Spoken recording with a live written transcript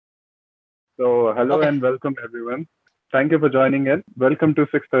Hello Okay. and welcome everyone. Thank you for joining in. Welcome to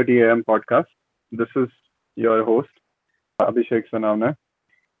 6:30 a.m. podcast. This is your host Abhishek Sanavna,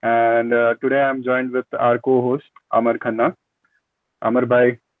 and today I'm joined with our co-host Amar Khanna. Amar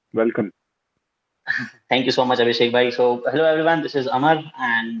bhai, welcome. Thank you so much, Abhishek bhai. So, hello everyone. This is Amar,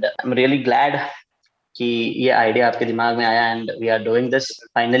 and I'm really glad कि ये idea आपके दिमाग में आया and we are doing this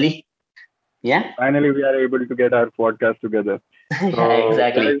finally. Yeah. Finally, we are able to get our podcast together. Yeah. So,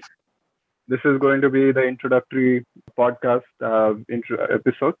 Exactly. guys, this is going to be the introductory podcast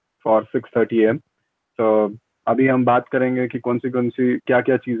episode for 6:30 a.m. So, अभी हम बात करेंगे कि कौन सी क्या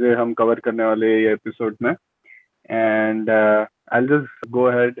क्या चीजें हम कवर करने वाले हैं ये एपिसोड में and I'll just go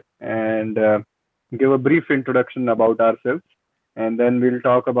ahead and give a brief introduction about ourselves, and then we'll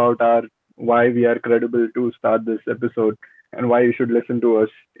talk about our why we are credible to start this episode and why you should listen to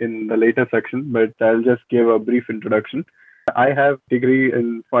us in the later section. But I'll just give a brief introduction. I have degree in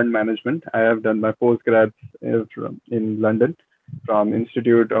fund management. I have done my postgrads in London from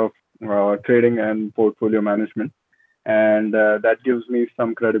Institute of Trading and Portfolio Management, and that gives me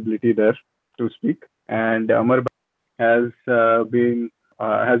some credibility there to speak. And Amar has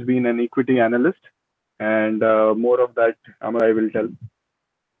has been an equity analyst, and more of that Amar I will tell.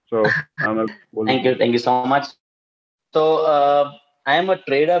 So Amar, bolo. Thank you so much. So, I am a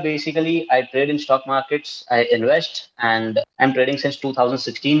trader basically. I trade in stock markets. I invest, and I'm trading since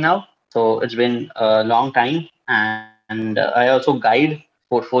 2016 now. So it's been a long time, and I also guide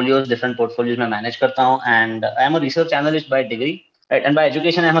portfolios, different portfolios मैं manage करता हूँ, and I am a research analyst by degree. Right, and by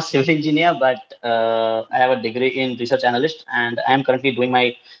education, I'm a civil engineer, but I have a degree in research analyst, and I am currently doing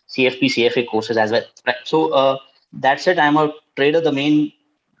my CFP, CFA courses as well. Right. So that's it. I'm a trader. The main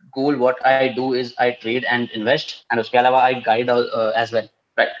goal, what I do is I trade and invest, and उसके अलावा I guide as well.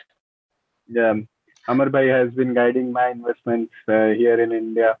 Right. Yeah, Amar bhai has been guiding my investments here in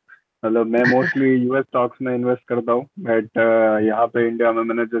India. मतलब मैं mostly US stocks में invest करता हूँ but यहाँ पे India में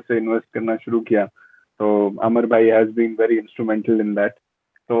मैंने जैसे इन्वेस्ट करना शुरू किया तो अमर भाई has been very instrumental in that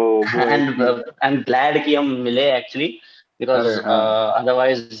तो वो एक And चीज I'm glad कि हम मिले actually, अरे because हाँ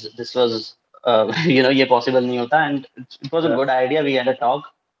otherwise this was ये possible नहीं होता, and it was a good idea. We had a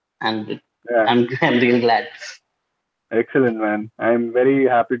talk, and I'm really glad. Excellent man I am very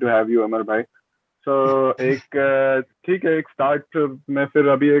happy to have you Amar भाई so एक ठीक है एक स्टार्ट में फिर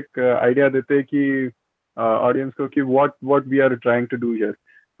अभी एक आइडिया देते हैं कि ऑडियंस को कि what we are trying to do here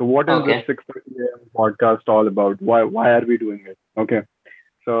so what is this Okay. 6:30 a.m. podcast all about? Why are we doing it? Okay,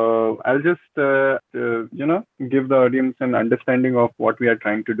 so I'll just give the audience an understanding of what we are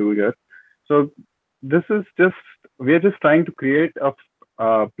trying to do here. So this is just we are just trying to create a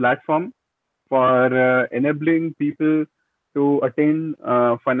platform for enabling people to attain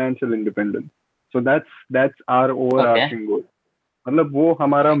financial independence. So that's our Okay. overarching goal. मतलब वो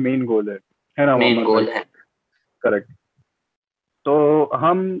हमारा main goal है ना Main अमर भाई? goal है. Correct. तो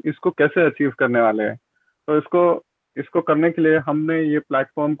हम इसको कैसे अचीव करने वाले हैं तो इसको इसको करने के लिए हमने ये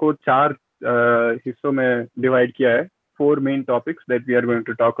प्लेटफॉर्म को चार हिस्सों में डिवाइड किया है four main topics that we are going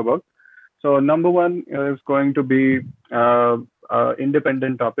to talk about so number one is going to be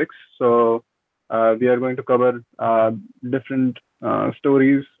independent topics so we are going to cover different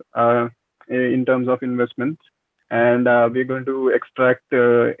stories in terms of investments and we're going to extract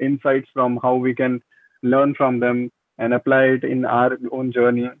insights from how we can learn from them and apply it in our own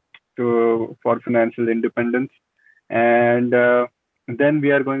journey for financial independence. And then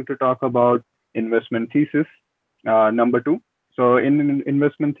we are going to talk about investment thesis, number two. So in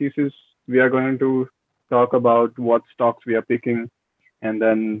investment thesis, we are going to talk about what stocks we are picking, and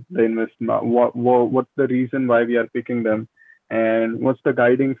then the what's the reason why we are picking them, and what's the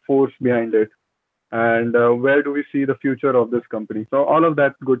guiding force behind it, and where do we see the future of this company. So all of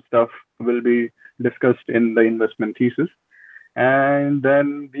that good stuff will be discussed in the investment thesis. And then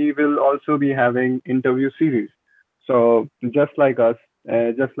we will also be having interview series. So just like us,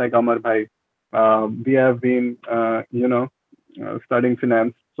 just like Amar Bhai, we have been, studying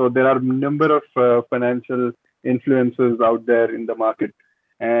finance. So there are a number of financial influencers out there in the market,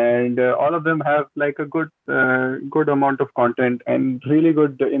 and all of them have like a good amount of content and really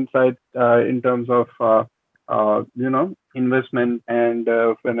good insight in terms of investment and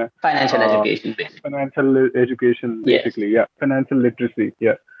Financial uh, education, basically. financial education, Yes. basically. Yeah, financial literacy.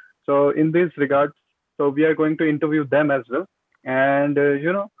 Yeah. So in this regards, so we are going to interview them as well, and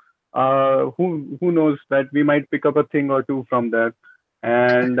who knows that we might pick up a thing or two from there,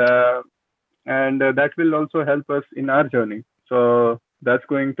 and that will also help us in our journey. So that's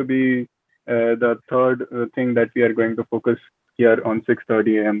going to be the third thing that we are going to focus here on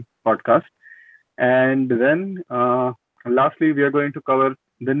 6:30 a.m. podcast. And then lastly, we are going to cover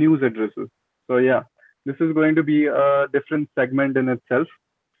the news addresses. So yeah, this is going to be a different segment in itself.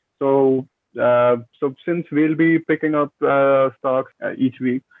 So, so since we'll be picking up stocks each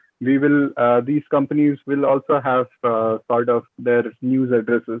week, we will these companies will also have sort of their news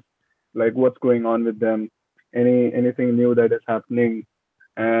addresses, like what's going on with them, anything new that is happening,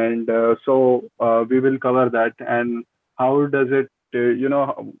 and we will cover that. And how does it,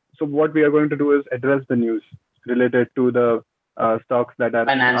 so what we are going to do is address the news related to the stocks that are in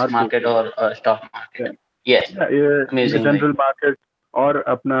Finance our market portfolio. or stock market. Yeah. Yes, Yeah, in the amazing, bhai. General market और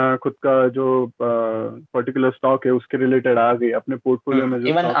अपना खुद का जो particular stock है उसके related आ गई अपने portfolio में जो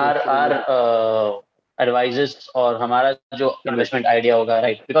Even स्टॉक है our उसके our रिलेटेड advices और हमारा जो करेक्ट investment idea होगा,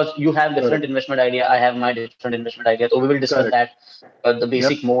 right? Because you have different correct investment idea, I have my different investment idea. So we will discuss correct that, the yep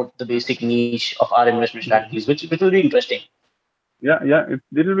basic mode, the basic niche of our investment strategies, which will be interesting. yeah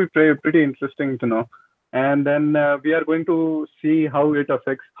it will be pretty interesting to know. And then we are going to see how it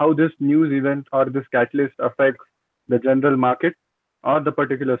affects how this news event or this catalyst affects the general market or the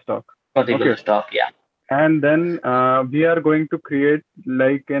particular stock. Particular Okay. stock, yeah. And then we are going to create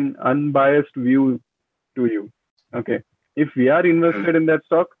like an unbiased view to you. Okay. If we are invested in that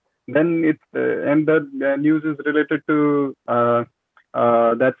stock, then it's and the news is related to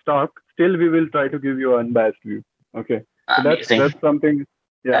that stock. Still, we will try to give you an unbiased view. Okay. So Amazing. that's something.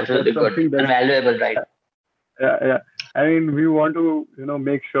 Yeah, That will that's be good something and that valuable, right? yeah. I mean, we want to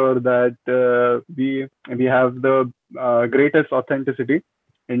make sure that we have the greatest authenticity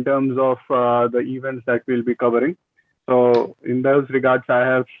in terms of the events that we'll be covering. So in those regards, I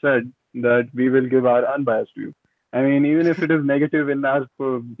have said that we will give our unbiased view. I mean, even if it is negative in our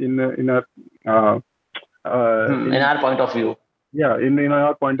in our uh, In in our point of view, yeah in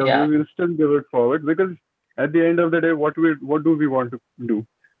our point of view, yeah. we'll still give it forward because at the end of the day, what do we want to do?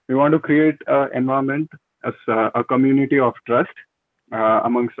 We want to create an environment as a community of trust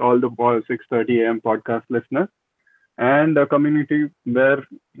amongst all the 6:30 a.m. podcast listeners, and a community where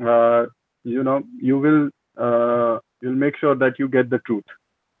you'll make sure that you get the truth.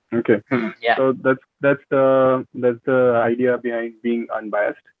 Okay, Yeah, so that's the idea behind being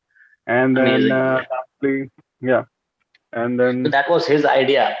unbiased. And then amazing. lastly, yeah, and So then that was his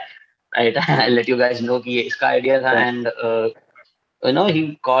idea, right? I'll let you guys know कि ये इसका idea था, yeah, and he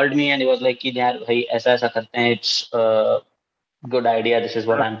called me and he was like कि यार भाई ऐसा ऐसा करते हैं, it's good idea, this is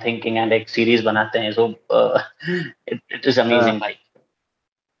what I'm thinking, and एक series बनाते हैं. So it is uh, amazing, भाई.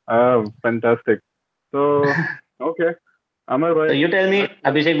 fantastic. So okay, Amar So bhai, you tell me,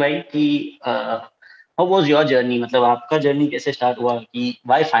 अभिषेक भाई कि how was your journey? मतलब आपका journey कैसे start हुआ कि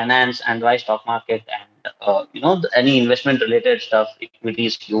why finance and why stock market and any investment related stuff,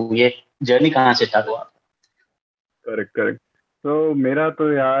 equities, ये journey कहाँ से start हुआ? correct. So मेरा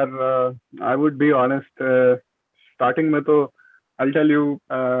तो यार I would be honest, starting में तो I'll tell you,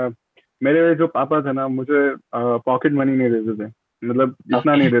 मेरे जो पापा थे ना मुझे पॉकेट मनी नहीं देते थे, मतलब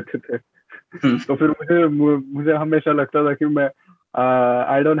इतना नहीं Okay. देते थे. तो फिर मुझे हमेशा लगता था कि मैं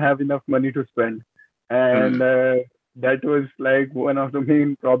I don't have enough money to spend, and that was like one of the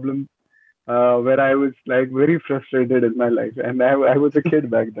main problems where I was like very frustrated in my life, and I was a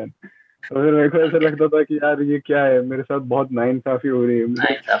kid back then. तो फिर मेरे को ऐसा Okay. लगता था कि यार ये क्या है, मेरे साथ बहुत नाइंसाफी हो रही है,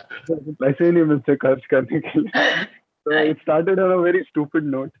 मुझे Nice. पैसे ही नहीं मिलते खर्च करने के लिए. So Nice. it started on a very stupid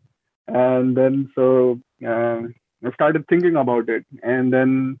note, and then I started thinking about it, and then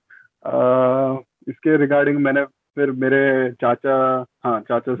इसके रिगार्डिंग मैंने फिर मेरे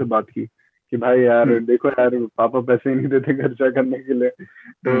चाचा से बात की कि भाई यार देखो यार पापा पैसे ही नहीं देते खर्चा करने के लिए.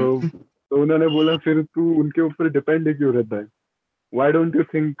 तो उन्होंने बोला फिर तू उनके ऊपर डिपेंड क्यों रहता है, why don't you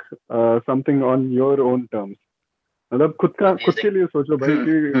think something on your own terms. मतलब खुद Amazing. के लिए सोचो भाई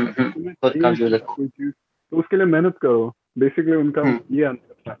कि अगर तुम्हें खुद का चाहिए view देखो. कोई चीज तो उसके लिए मेहनत करो. बेसिकली उनका ये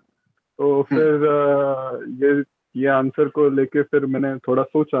आंसर था. तो फिर ये आंसर को लेके फिर मैंने थोड़ा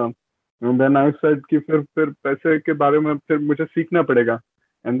सोचा. देन आई सेड कि फिर पैसे के बारे में फिर मुझे सीखना पड़ेगा.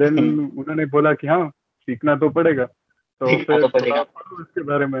 एंड देन उन्होंने बोला कि हाँ सीखना तो पड़ेगा. तो सीखना फिर तो थोड़ा पड़ेगा. पढ़ो इसके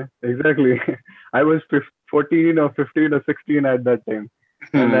बारे में. Exactly. I was 14 or 15 or 16 at that time.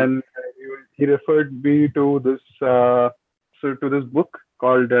 And then he referred me to this book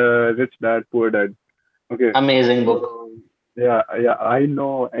called Rich Dad Poor Dad. Okay. Amazing So book. yeah, I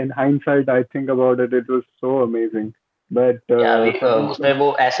know. In hindsight, I think about it. It was so amazing. But Yeah, coming उसमें from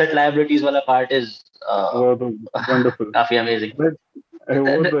वो asset liabilities वाला part is was wonderful. काफी amazing. But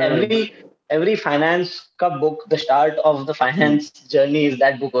वो तो है. Every finance का book, the start of the finance journey is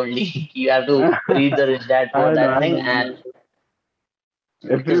that book only. You have to read the Rich Dad Poor I know, Dad I thing, know. and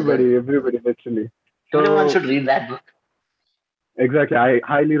it is good. Everybody, literally. Everyone So should read that book. exactly, I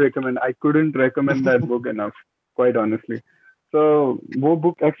highly recommend. I couldn't recommend that book enough, quite honestly. So वो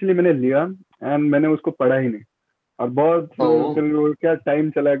book actually मैंने लिया, and मैंने उसको पढ़ा ही नहीं। और बहुत ओ फिर वो क्या टाइम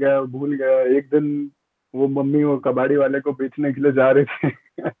चला गया, भूल गया। एक दिन वो मम्मी वो कबाड़ी वाले को बेचने के लिए जा रहे थे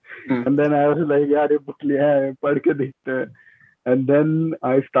hmm, and then I was like यार ये बुक लिया है, पढ़ के देखते हैं। And then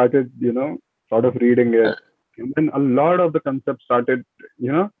I started sort of reading it, and then a lot of the concepts started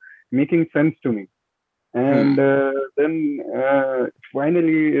making sense to me. And hmm, then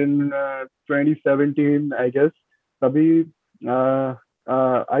finally in 2017 I guess, tabhi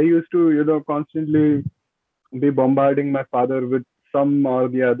I used to constantly be bombarding my father with some or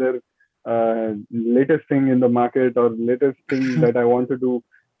the other latest thing in the market or latest thing that I want to do,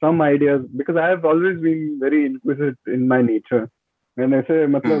 some ideas, because I have always been very inquisitive in my nature. मैंने ऐसे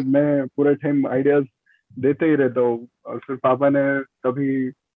हम्म, मतलब मैं पूरे time ideas देते ही रहता हूँ। और फिर पापा ने कभी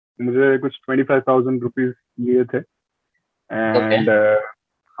मुझे कुछ 25,000 रुपीज लिए थे। ओके। एंड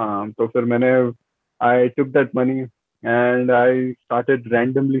हाँ, तो फिर मैंने I took that money and I started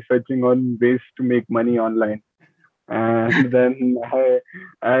randomly searching on ways to make money online. And then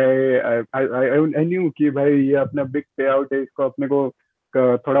I knew कि भाई ये अपना बिग पे आउट है, इसको अपने को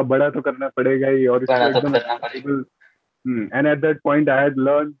थोड़ा बड़ा तो करना पड़ेगा ही, और इसको पढ़ा तो एकदम करना पड़ेगा। Stable. And at that point I had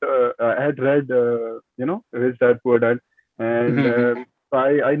learned, I had read Rich Dad Poor Dad. And hmm, so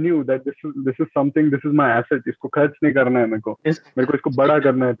I knew that this is something, this is my asset, इसको खर्च नहीं करना है इस- मेरे को इसको बड़ा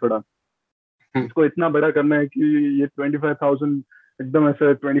करना है थोड़ा। हम्म, इसको इतना बड़ा करना है कि ये 25,000 एकदम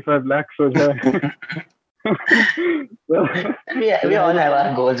ऐसे 25 lakhs हो जाए। so, we फिर all I have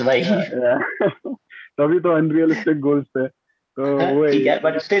our goals भाई। तभी तो अनरियलिस्टिक गोल्स थे, तो वो ठीक है है,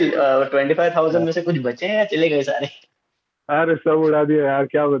 बट स्टिल तो, 25,000 में से कुछ बचे हैं या चले गए सारे? अरे सब उड़ा दिया यार,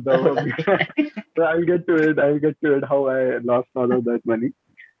 क्या बताऊँ अभी। So I'll get to it how I lost all of that money.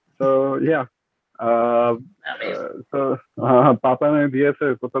 So yeah, uh, so हाँ, पापा ने दिए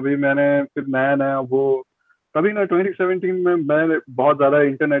थे, तो तभी मैंने फिर नया नया वो, तभी ना 2017 में मैं बहुत ज्यादा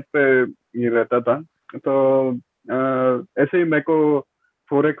इंटरनेट पे ये रहता था। तो ऐसे ही मेरे को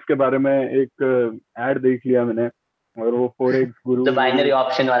फोरेक्स के बारे में एक ऐड देख लिया मैंने, और वो forex Guru the वुरु, binary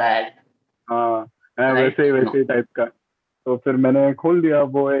option वाला है, हाँ राइट? वैसे ही टाइप का। तो फिर मैंने खोल दिया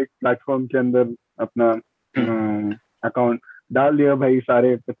वो एक प्लेटफॉर्म के अंदर अपना अकाउंट, डाल दिया भाई,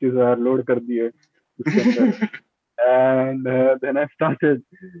 सारे 25,000 लोड कर दिए उसके अंदर। And then I started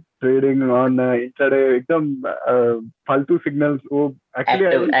trading on intraday, एकदम फालतू सिग्नल्स वो। Actually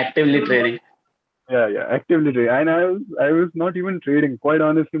I was actively trading. Actively trade, and I was not even trading, quite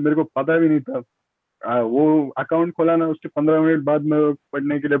honestly मेरे को पता भी नहीं था। वो अकाउंट खोला ना, उसके 15 मिनट बाद मैं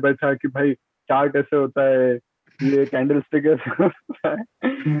पढ़ने के लिए बैठा कि भाई चार्ट ऐसे होता है, ये कैंडल स्टिक ऐसे होता है।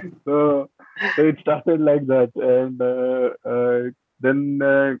 तो it started like that. And then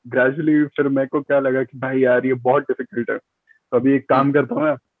gradually फिर मेरे को क्या लगा कि भाई यार ये बहुत डिफिकल्ट है, तो अभी एक काम करता हूँ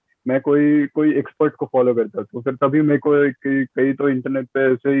ना, मैं कोई कोई एक्सपर्ट को फॉलो करता। तो फिर तभी मेरे को कई तो इंटरनेट पे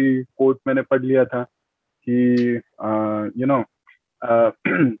ऐसे ही कोट मैंने पढ़ लिया था कि you know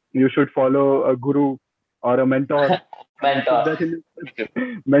you should follow a guru or a mentor. And I took mentor. that in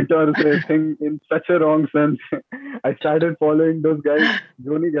mentor thing in such a wrong sense. I started following those guys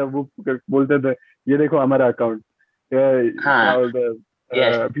जो नहीं क्या वो बोलते थे, ये देखो हमारा अकाउंट, क्या हाँ, बोलते हैं,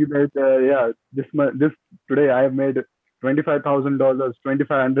 यस, अभी made yeah, this today I have made $25,000,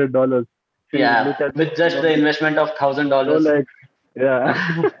 $2,500. See, या look at with just the investment of $1,000। Rolex. Yeah.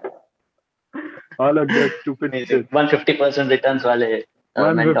 All of that stupid shit. 150% returns वाले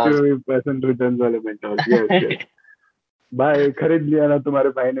मेंटोर्स। 150% रिटर्न वाले मेंटोर्स, यस यस। भाई खरीद लिया ना तुम्हारे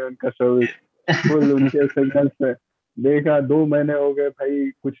भाई ने उनका सर्विस, फुल उनके सिग्नल पे। देखा 2 महीने हो गए भाई,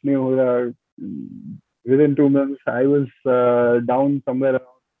 कुछ नहीं हो रहा। Within 2 months I was down somewhere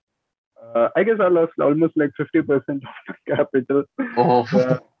around, I guess I lost almost like 50% of my capital oh,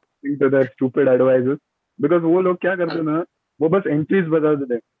 into that stupid advisors. Because वो लोग क्या करते थे ना, वो बस एंट्रीज बताते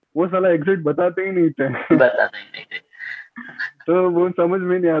थे, वो साला एग्जिट बताते ही नहीं थे। बता नहीं थे। तो वो समझ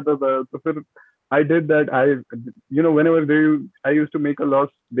में नहीं आता था। तो फिर I did that. Whenever I used to make a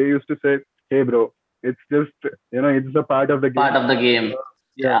loss, they used to say, "Hey, bro, it's just, it's a part of the part game." Of the game.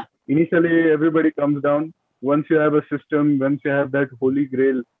 Yeah. Initially, everybody comes down. Once you have a system, once you have that holy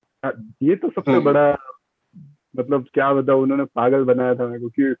grail, ये तो सबसे बड़ा, मतलब क्या बताऊँ, उन्होंने पागल बनाया था मेरे को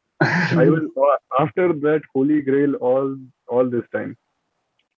कि I was after that holy grail all this time.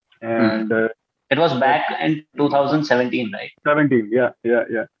 And it was that back in 2017, right? 17,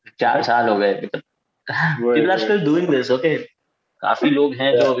 yeah. 4 साल हो गए। वही पीपल आर वही स्टिल डूइंग दिस, ओके। काफी लोग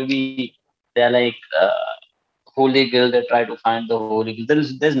हैं जो yeah, अभी भी they are like holy grail, they try to find the holy grail.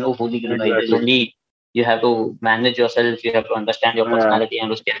 There's no holy grail, right? There's exactly. only, you have to manage yourself, you have to understand your Yeah, personality,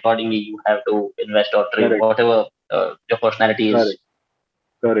 and उसके accordingly you have to invest or trade correct, whatever your personality is। correct,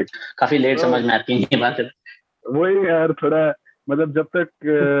 correct. काफी late तो समझ में आती है ये बात। वही यार थोड़ा, मतलब जब तक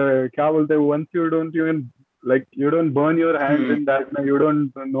क्या बोलते हैं, once you don't even like you don't burn your hands Hmm. in that, you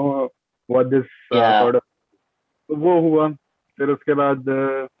don't know what this Yeah. sort of. तो वो हुआ. फिर उसके बाद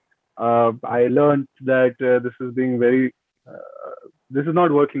I learned that this is being very this is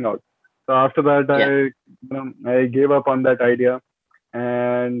not working out. So after that, Yeah. I gave up on that idea.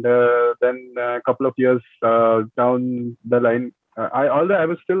 And then a couple of years down the line, although I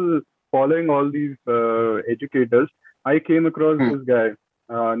was still following all these educators, I came across Hmm. this guy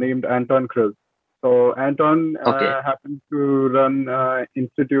named Anton Krill. So Anton Okay. happens to run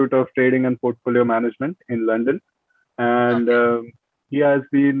Institute of Trading and Portfolio Management in London, and Okay. he has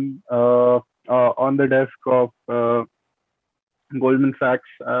been on the desk of Goldman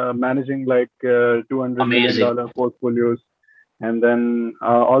Sachs, managing like $200 million Amazing. portfolios, and then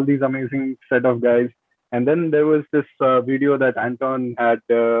all these amazing set of guys. And then there was this video that Anton had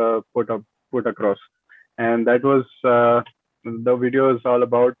put across, and that was the video is all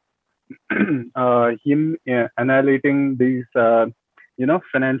about him annihilating these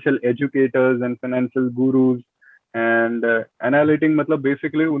financial educators and financial gurus. And annihilating मतलब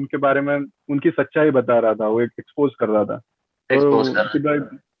basically उनके बारे में उनकी सच्चाई बता रहा था, वो एक्सपोज कर रहा था. Expose तो कर रहा कि भाई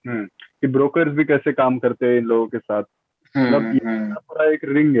कि ब्रोकर्स भी कैसे काम करते हैं इन लोगों के साथ, है। मतलब ये Hmm. पूरा एक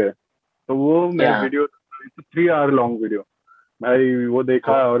रिंग है. तो वो मैं Yeah. Video, 3 hour long video, भाई वो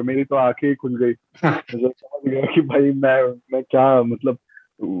देखा Oh. और मेरी तो आंखें ही खुल गई. मुझे समझ गया कि भाई मैं क्या मतलब,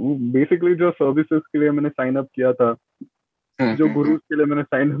 बेसिकली जो सर्विसेज के लिए मैंने साइन अप किया था, जो Hmm. गुरुज के लिए मैंने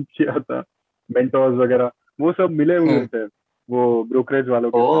साइन अप किया था, मेंटोर्स वगैरह, वो सब मिले हुए Hmm. थे वो ब्रोकरेज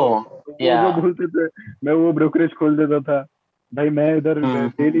वालों के साथ. Oh. तो वो जो Yeah. बोलते थे, मैं वो ब्रोकरेज खोल देता था. भाई मैं इधर Hmm.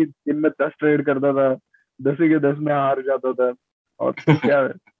 डेली दिन में 10 ट्रेड करता था, 10 ही के 10 में हार जाता था. और क्या,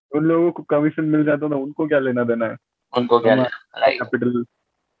 उन लोगों को कमीशन मिल जाता था, उनको क्या लेना देना है उनको क्या हमारा लेना, right. Capital.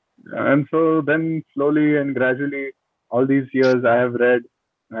 And so then slowly and gradually, all these years, I have read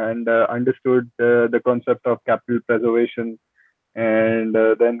and understood the concept of capital preservation, and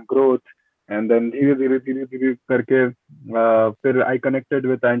then growth. And then धीरे धीरे करके फिर I connected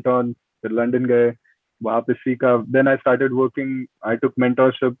with Anton, फिर लंदन गए, वहाँ पे सीखा. Then I started working. I took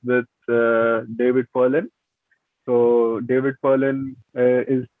mentorship with David Perlin. So David Perlin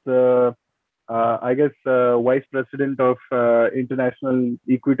is I guess, vice president of international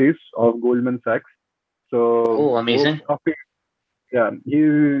equities of Goldman Sachs. So, Oh, amazing. yeah, he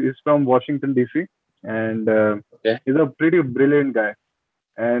is from Washington D.C. and Okay. he's a pretty brilliant guy.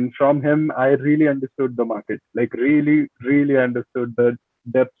 And from him, I really understood the market, like really, really understood the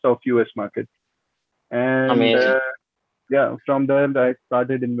depths of U.S. market. And Amazing. yeah, from there I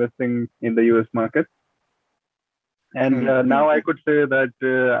started investing in the U.S. market. And Hmm. now I could say that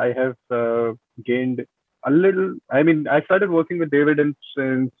I have gained a little. I mean, I started working with David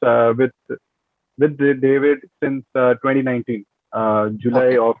since David since 2019, July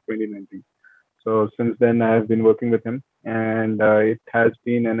Okay. of 2019. So since then, I have been working with him, and it has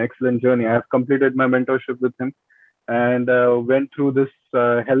been an excellent journey. I have completed my mentorship with him, and went through this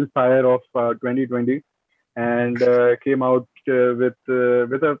hellfire of 2020, and came out with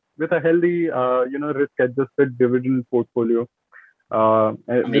a healthy, risk adjusted dividend portfolio, with a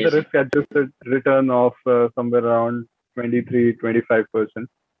Amazing. risk adjusted return of somewhere around 23-25%.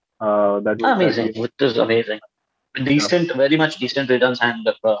 That was that Amazing. year. Which is amazing. Yeah. Decent, very much decent returns, and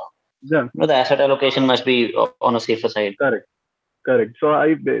Yeah, the asset allocation must be on a safer side. correct, correct. So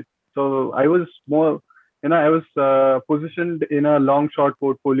I was more, I was positioned in a long short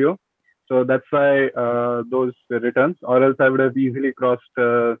portfolio. So that's why those returns, or else I would have easily crossed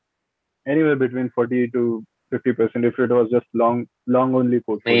anywhere between 40 to 50% if it was just long only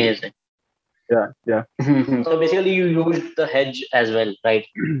portfolio. Amazing. Yeah, yeah. So basically, you used the hedge as well, right?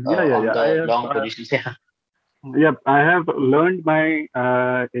 Yeah, yeah, On yeah. the long positions. Yeah. Yeah, I have learned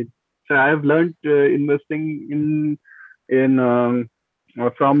so I have learned investing in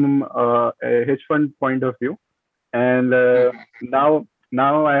from a hedge fund point of view, and now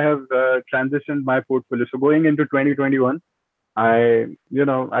I have transitioned my portfolio. So going into 2021, I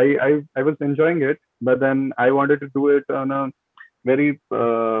was enjoying it, but then I wanted to do it on a very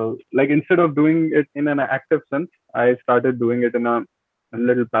like, instead of doing it in an active sense, I started doing it in a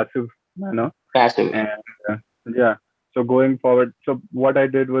little passive manner. Passive. And yeah, so going forward, so what I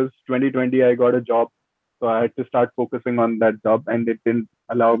did was 2020 I got a job, so I had to start focusing on that job, and it didn't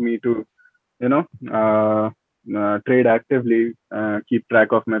allow me to you know trade actively, keep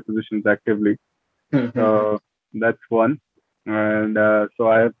track of my positions actively. So that's one. And so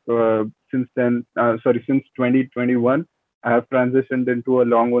I have since 2021 I have transitioned into a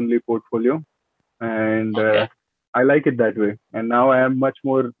long only portfolio, and Okay. I like it that way. And now I am much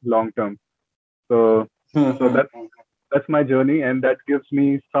more long term. So so that's that's my journey, and that gives me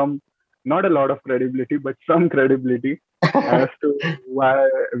some, not a lot of credibility, but some credibility as to why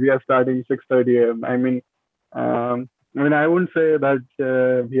we are starting 6:30 a.m. I wouldn't say that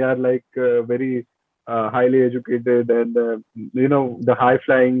we are like very highly educated and the high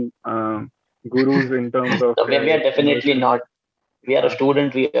flying gurus in terms of So we are definitely investment. not. We are a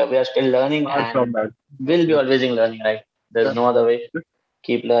student. We are still learning, Far and from that. will be always in learning. Right? There's no other way.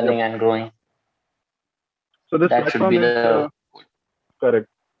 Keep Yep. learning and growing. So this That should platform be is the correct.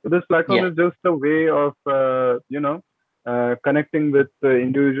 So this platform yeah. is just a way of connecting with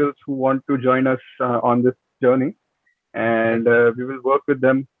individuals who want to join us on this journey, and we will work with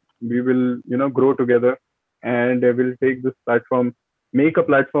them. We will grow together, and we'll take this platform, make a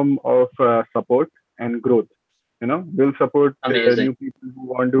platform of support and growth. We'll support Amazing. new people who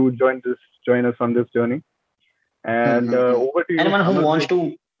want to join us on this journey. And Mm-hmm. over to you, Anyone who Amar wants bhai.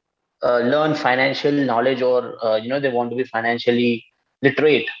 to learn financial knowledge, or they want to be financially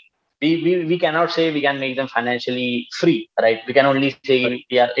literate, we cannot say we can make them financially free, right? We can only say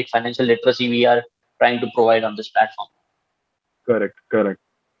we are a financial literacy we are trying to provide on this platform. Correct, correct.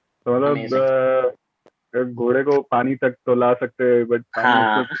 तो मतलब Amazing. घोड़े को पानी तक तो ला सकते हैं, but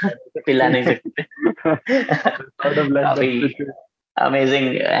पानी उसको हाँ, पिला नहीं पिला नहीं सकते. सकते. Sort of like that काफी situation.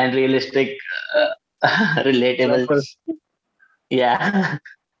 Amazing and realistic relatable. Example. या.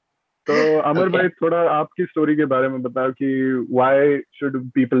 तो अमर ओके. भाई, थोड़ा आपकी स्टोरी के बारे में बताओ कि why should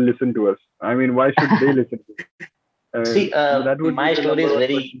people listen to us? I mean, why should they listen to us? See, That would be my the story number is one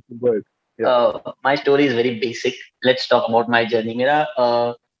very question to go ahead. Yeah. my story is very basic. Let's talk about my journey. मेरा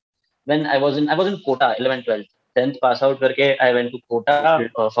when I was in Kota 11 12 10th pass out करके I went to Kota Okay.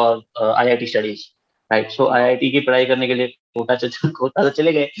 for IIT studies. Right. So IIT की पढ़ाई करने के लिए कोटा तो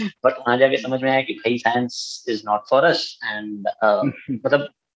चले गए, बट वहां जाके समझ में आया कि भाई science is not for us, and मतलब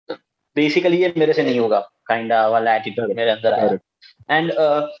बेसिकली ये मेरे से नहीं होगा काइंड वाला एटीट्यूड Correct. मेरे अंदर आया. Correct. एंड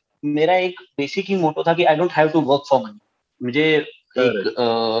मेरा एक बेसिक ही मोटो था कि I don't have to work for money. मुझे एक Correct.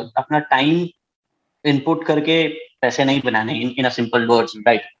 अपना टाइम इनपुट करके पैसे नहीं बनाने, in a simple words,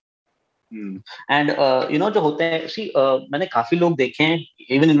 right. Hmm. And जो होते हैं, सी मैंने काफी लोग देखे हैं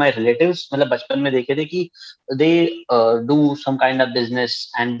इवन इन माय रिलेटिव्स, मतलब बचपन में देखे थे कि they do some kind of business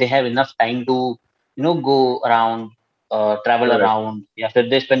and they have enough time to go around, travel Correct. Around, या फिर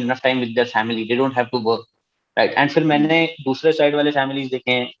they spend enough time with their family, they don't have to work, right. And फिर मैंने दूसरे side वाले families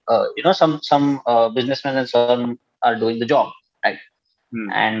देखे हैं, सम businessman and some are doing the job, right.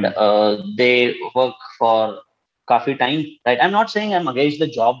 Hmm. And they work for काफी time, right? I'm not saying I'm against the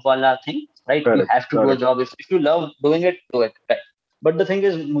job wala thing, right? You Correct. have to do a Correct. job if you love doing it, do it, right? But the thing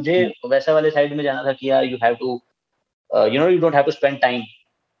is, मुझे वैसा वाले side में जाना था कि यार you have to you don't have to spend time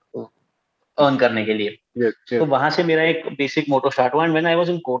earn करने के लिए. Yes. तो Yes. वहां से मेरा एक बेसिक मोटो स्टार्ट हुआ, and when I was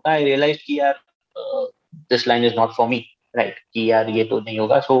in Kota I realised कि यार this line is not for me, right, कि यार ये तो नहीं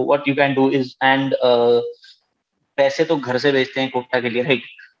होगा. So what you can do is, and पैसे तो घर से भेजते हैं कोटा के लिए, राइट.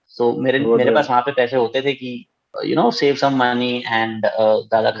 सो मेरे वो मेरे तो पास वहां पे पैसे होते थे कि सेव सम मनी एंड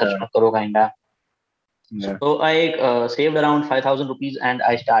ज्यादा खर्च yeah. मत करो kinda. Yeah. So I saved around 5,000 rupees and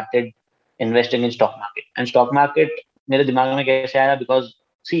I started investing in stock market. And stock market मेरे दिमाग में कैसे आया, because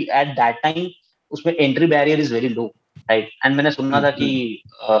see at that time उसमें entry barrier is very low, right? And मैंने सुना था कि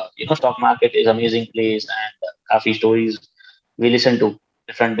stock market is amazing place, and काफी stories we listen to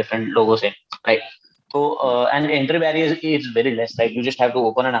different लोगों से, right? So and entry barrier is very less, right? You just have to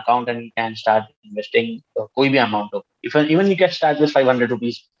open an account and you can start investing कोई भी amount हो. Even you can start with 500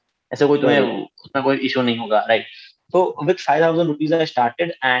 rupees. ऐसे कोई तुम्हें Correct. उसमें कोई इशू नहीं होगा, right. So with 5,000 rupees I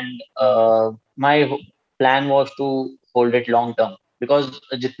started, and my plan was to hold it long term, because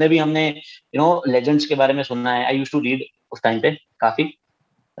जितने भी हमने legends के बारे में सुनना है, I used to read उस टाइम पे काफी,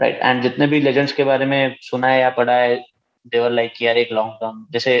 राइट. एंड जितने भी legends के बारे में सुना है या पढ़ा है, they were like यार एक long term,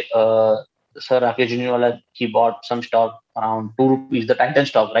 जैसे sir Rakesh Jhunjhunwala, he bought some stock around 2 rupees, the Titan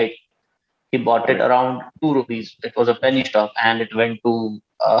stock, right? He bought it Correct. around 2 rupees. It was a penny stock and it went to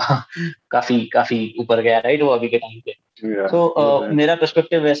काफी ऊपर गया, right, वो अभी के time पे. Yeah. तो वो तो है. मेरा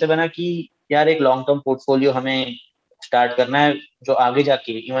पर्सपेक्टिव वैसे बना कि यार एक लॉन्ग टर्म पोर्टफोलियो हमें स्टार्ट करना है, जो आगे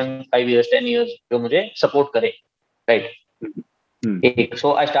जाके इवन 5 years 10 years जो मुझे सपोर्ट करे, right. Hmm.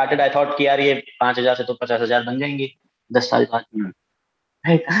 So I started, I thought कि यार ये 5,000 से तो 50,000 बन जाएंगे 10 साल बाद, Hmm.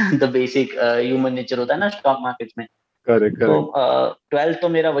 Right. The basic human nature होता है ना स्टॉक मार्केट में. Correct. तो Correct. 12th तो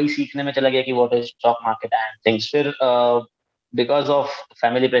मेरा वही सीखने में चला गया कि what is stock market and things. फिर because of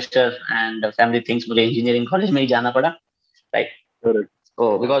family pressure and family things मुझे इंजीनियरिंग कॉलेज में ही जाना पड़ा, राइट. Correct.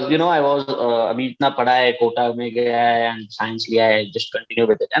 तो बिकॉज आई वाज अभी इतना पढ़ा है, कोटा में गया है एंड साइंस लिया है, just continue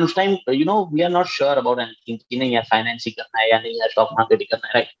with it. And उस time we are not sure about anything कि नहीं यार फाइनेंस ही करना है या नहीं यार स्टॉक मार्केट ही करना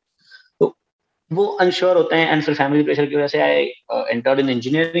है, राइट. तो वो अनश्योर होते हैं एंड फिर फैमिली प्रेशर की वजह से I entered in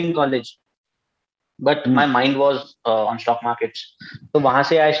engineering college but Hmm. My mind was on stock markets तो वहां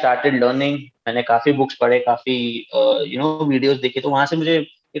से आई स्टार्टेड लर्निंग मैंने काफी बुक्स पढ़े काफी वीडियोस देखे तो वहां से मुझे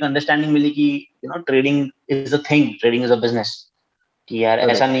एक अंडरस्टैंडिंग मिली कि trading is a thing trading is a business कि यार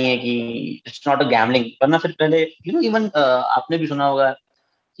ऐसा Correct. नहीं है कि इट्स नॉट अ गैम्बलिंग वरना फिर पहले इवन आपने भी सुना होगा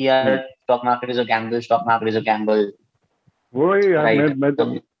कि यार Hmm. Stock market is a gamble stock market is a gamble वही यार राइट मैं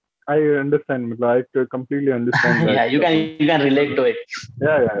तो I understand. मतलब I completely understand that. या you can relate to it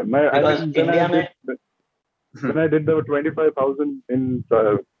Yeah. I because mean, India में when I did the 25,000 in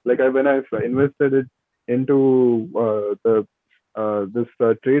when I invested it into the this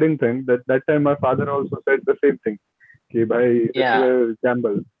trading thing, that time my father also said the same thing. कि भाई this is या a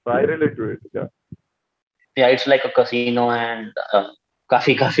gamble. So I relate to it. Yeah. yeah, it's like a casino and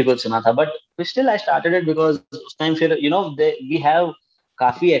काफी काफी कुछ सुना था but still I started it because उस time फिर we have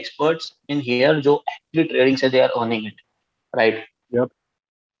काफी experts in here जो actually trading से they are earning it right Yep.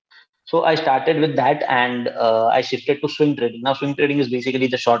 so I started with that and I shifted to swing trading now swing trading is basically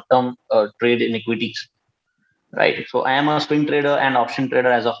the short term trade in equities right so I am a swing trader and option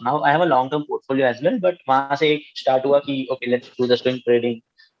trader as of now I have a long term portfolio as well but वहां से एक start हुआ कि okay let's do the swing trading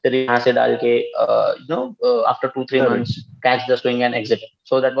फिर यहाँ से डाल के after 2-3 Correct. months catch the swing and exit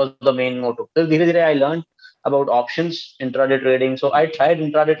so that was the main motto फिर धीरे धीरे I learned about options intraday trading so I tried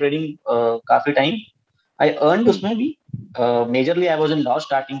intraday trading काफी time I earned Hmm. उसमें भी majorly I was in loss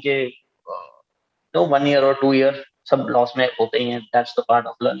starting के 1 year or 2 year सब loss में होते ही हैं that's the part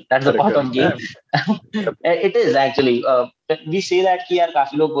of learning that's the Correct. part Correct. of game Yeah. Yep. it is actually we say that कि यार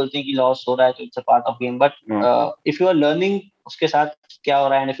काफी लोग बोलते हैं कि लॉस हो रहा है तो it's a part of game but No. if you are learning उसके साथ क्या हो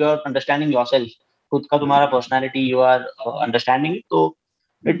रहा है and if you are understanding yourself खुद का तुम्हारा personality you are understanding it तो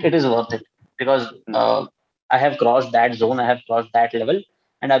Hmm. it is worth it because Hmm. I have crossed that zone I have crossed that level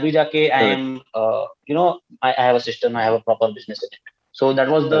and अभी जाके I Correct. am I have a system I have a proper business in it so that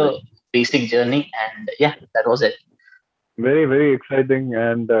was the Correct. basic journey and yeah that was it Very, very exciting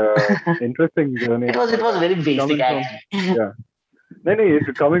and interesting journey. it was very basic Coming from, actually yeah.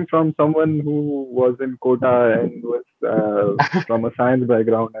 It's coming from someone who was in Kota and was from a science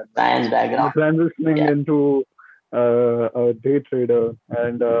background and science background transitioning yeah into a day trader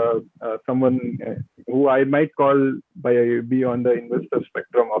and someone who I might call be on the investor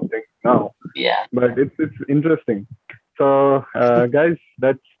spectrum of things now. yeah But it's interesting. So guys,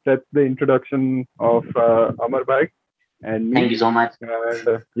 that's the introduction of Amar Bhai and thank me, you so much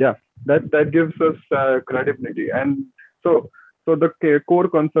and yeah, that gives us credibility. And so the core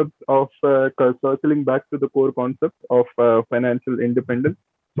concept of circling back to the core concept of financial independence.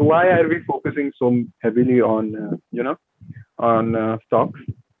 So why are we focusing so heavily on on stocks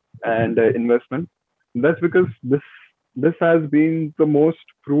and investment? That's because this has been the most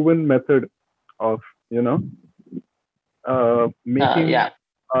proven method of you know making yeah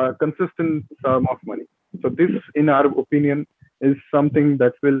a consistent sum of money. So this, in our opinion, is something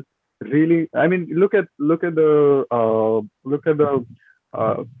that will really. I mean, uh, look at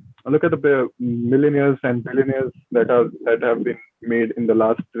the millionaires and billionaires that have been made in the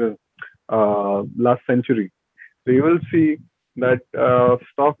last century. So you will see that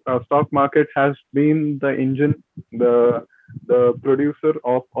stock market has been the engine, the producer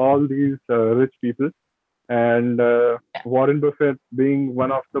of all these rich people, and Warren Buffett being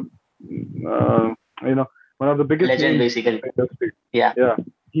uh, you know one of the biggest legend names basically in the industry. yeah Yeah,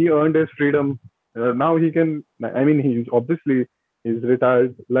 he earned his freedom. Now he can. I mean, he's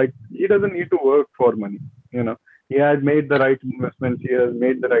retired. Like he doesn't need to work for money. He had made the right investments. He has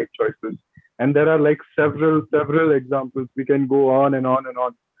made the right choices. And there are like several examples. We can go on and on and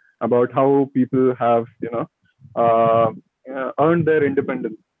on about how people have uh, earned their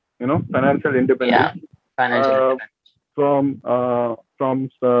independence. Financial independence yeah financial uh,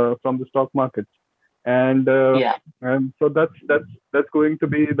 independence from the stock markets, and yeah so that's going to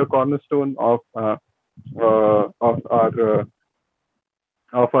be the cornerstone uh, of our uh,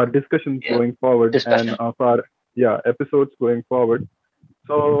 of our discussions yeah going forward and discussion of our episodes going forward.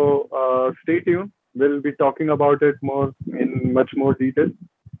 So stay tuned. We'll be talking about it more in much more detail,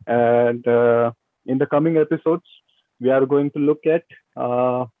 and in the coming episodes, we are going to look at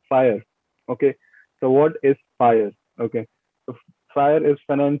fire. Okay, so what is fire? Okay, so fire is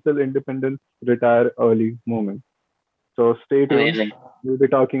financial independence, retire early moment. So stay tuned. amazing We'll be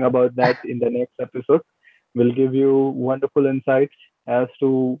talking about that in the next episode. We'll give you wonderful insights as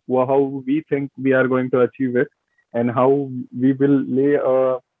to how we think we are going to achieve it and how we will lay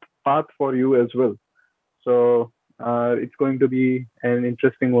a path for you as well. So it's going to be an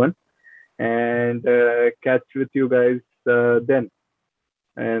interesting one, and catch with you guys then.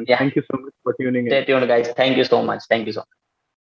 And Yeah. thank you so much for tuning in. Stay tuned, guys. Thank you so much. Thank you so much.